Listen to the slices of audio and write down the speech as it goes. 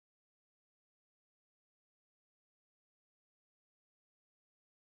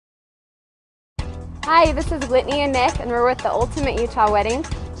Hi, this is Whitney and Nick, and we're with the Ultimate Utah Wedding.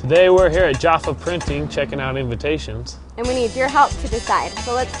 Today we're here at Jaffa Printing checking out invitations. And we need your help to decide,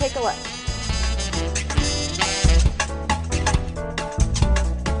 so let's take a look.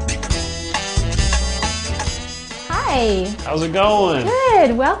 Hi. How's it going?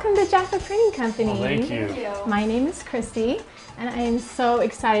 Good. Welcome to Jaffa Printing Company. Oh, thank you. My name is Kristie, and I am so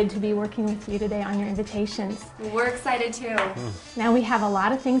excited to be working with you today on your invitations. We're excited too. Now we have a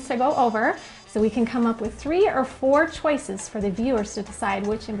lot of things to go over, so we can come up with 3 or 4 choices for the viewers to decide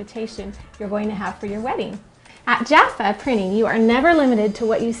which invitation you're going to have for your wedding. At Jaffa Printing, you are never limited to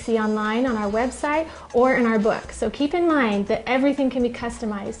what you see online on our website or in our book. So keep in mind that everything can be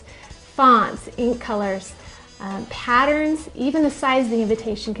customized. Fonts, ink colors, patterns, even the size of the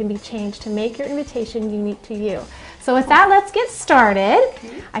invitation can be changed to make your invitation unique to you. So with that, let's get started.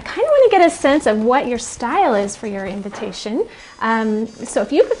 I kind of want to get a sense of what your style is for your invitation. So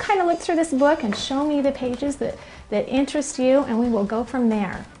if you could kind of look through this book and show me the pages that interest you, and we will go from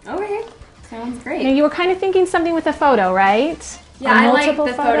there. Okay, sounds great. Now you were kind of thinking something with a photo, right? Yeah, I like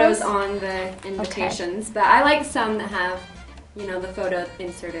the photos on the invitations, but I like some that have, you know, the photo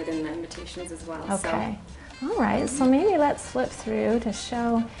inserted in the invitations as well. Okay. All right, so maybe let's flip through to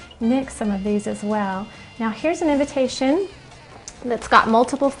show Nick some of these as well. Now here's an invitation that's got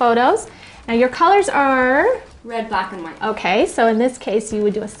multiple photos. Now your colors are? Red, black, and white. Okay, so in this case you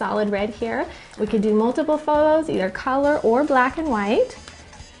would do a solid red here. We could do multiple photos, either color or black and white.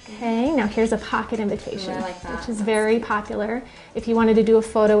 Okay, now here's a pocket invitation, I like that. which is very popular. If you wanted to do a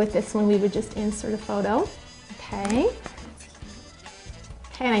photo with this one, we would just insert a photo. Okay.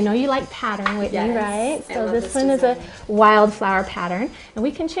 And I know you like pattern, Whitney, right? So this one is a wildflower pattern. And we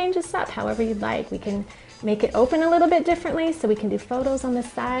can change this up however you'd like. We can make it open a little bit differently, so we can do photos on the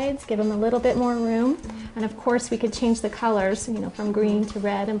sides, give them a little bit more room. And of course, we could change the colors, you know, from green to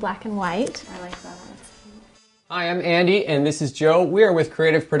red and black and white. I like that. Hi, I'm Andy, and this is Joe. We are with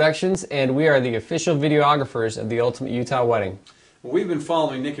Creativ Productions, and we are the official videographers of the Ultimate Utah Wedding. Well, we've been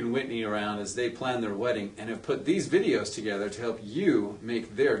following Nick and Whitney around as they plan their wedding and have put these videos together to help you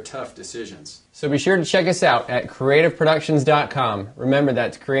make their tough decisions. So be sure to check us out at creativproductions.com. Remember,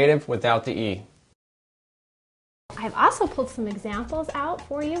 that's creative without the E. I've also pulled some examples out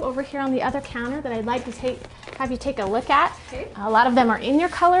for you over here on the other counter that I'd like to have you take a look at. Okay. A lot of them are in your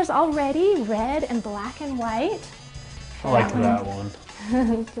colors already, red and black and white. I like that one.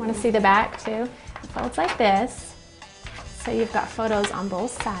 You want to see the back too? It folds like this. So you've got photos on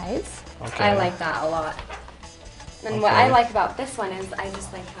both sides. Okay. I like that a lot. And what I like about this one is I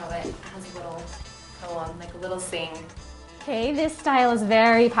just like how it has a little poem, like a little sing. Okay, this style is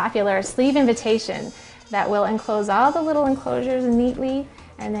very popular. Sleeve invitation that will enclose all the little enclosures neatly,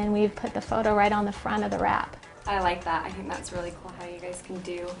 and then we've put the photo right on the front of the wrap. I like that. I think that's really cool how you guys can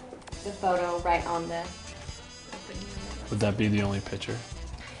do the photo right on the opening. Would that be the only picture?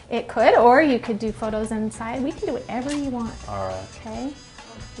 It could, or you could do photos inside. We can do whatever you want. All right. Okay,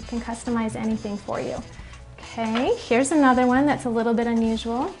 we can customize anything for you. Okay, here's another one that's a little bit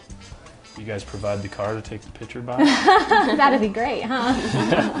unusual. You guys provide the car to take the picture by? That'd be great, huh?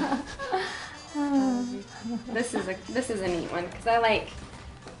 This is a neat one because I like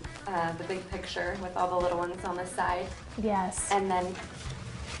the big picture with all the little ones on the side. Yes. And then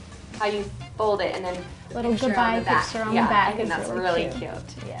how you fold it and then the Little picture goodbye on the back. picture on the back I think is that's really really cute.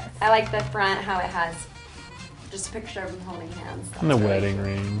 cute. Yes. I like the front, how it has just a picture of them holding hands. That's And the really wedding cute.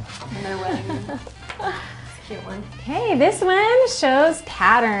 ring. And their wedding ring. It's a cute one. Okay, this one shows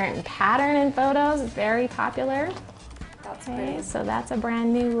pattern. Pattern in photos is very popular. That's Okay, pretty. so that's a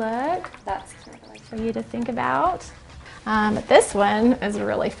brand new look That's cute. I like for you to think about. But this one is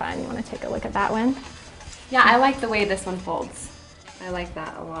really fun. You want to take a look at that one? Yeah, I like the way this one folds. I like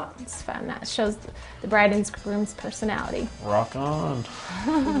that a lot. It's fun. That shows the bride and groom's personality. Rock on.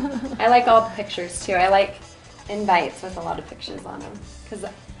 I like all the pictures too. I like invites with a lot of pictures on them. Because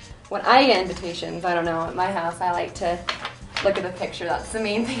when I get invitations, I don't know, at my house, I like to look at the picture. That's the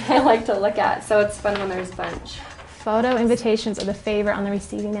main thing I like to look at. So it's fun when there's a bunch. Photo invitations are the favorite on the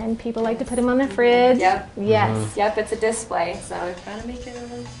receiving end. People like to put them on their fridge. Yep. Yes. Yep, it's a display, so we've got to make it a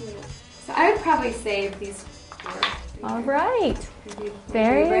little cute. So I would probably save these four. All right. Maybe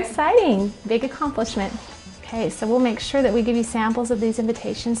Very favorite. exciting. Big accomplishment. Okay, so we'll make sure that we give you samples of these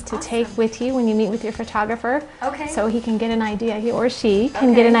invitations to take with you when you meet with your photographer. Okay. So he can get an idea, he or she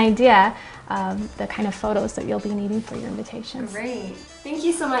can get an idea of the kind of photos that you'll be needing for your invitations. Great. Thank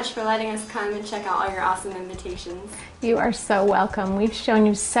you so much for letting us come and check out all your awesome invitations. You are so welcome. We've shown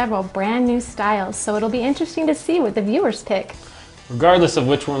you several brand new styles, so it'll be interesting to see what the viewers pick. Regardless of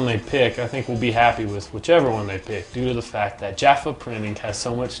which one they pick, I think we'll be happy with whichever one they pick due to the fact that Jaffa Printing has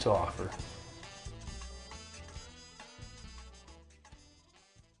so much to offer.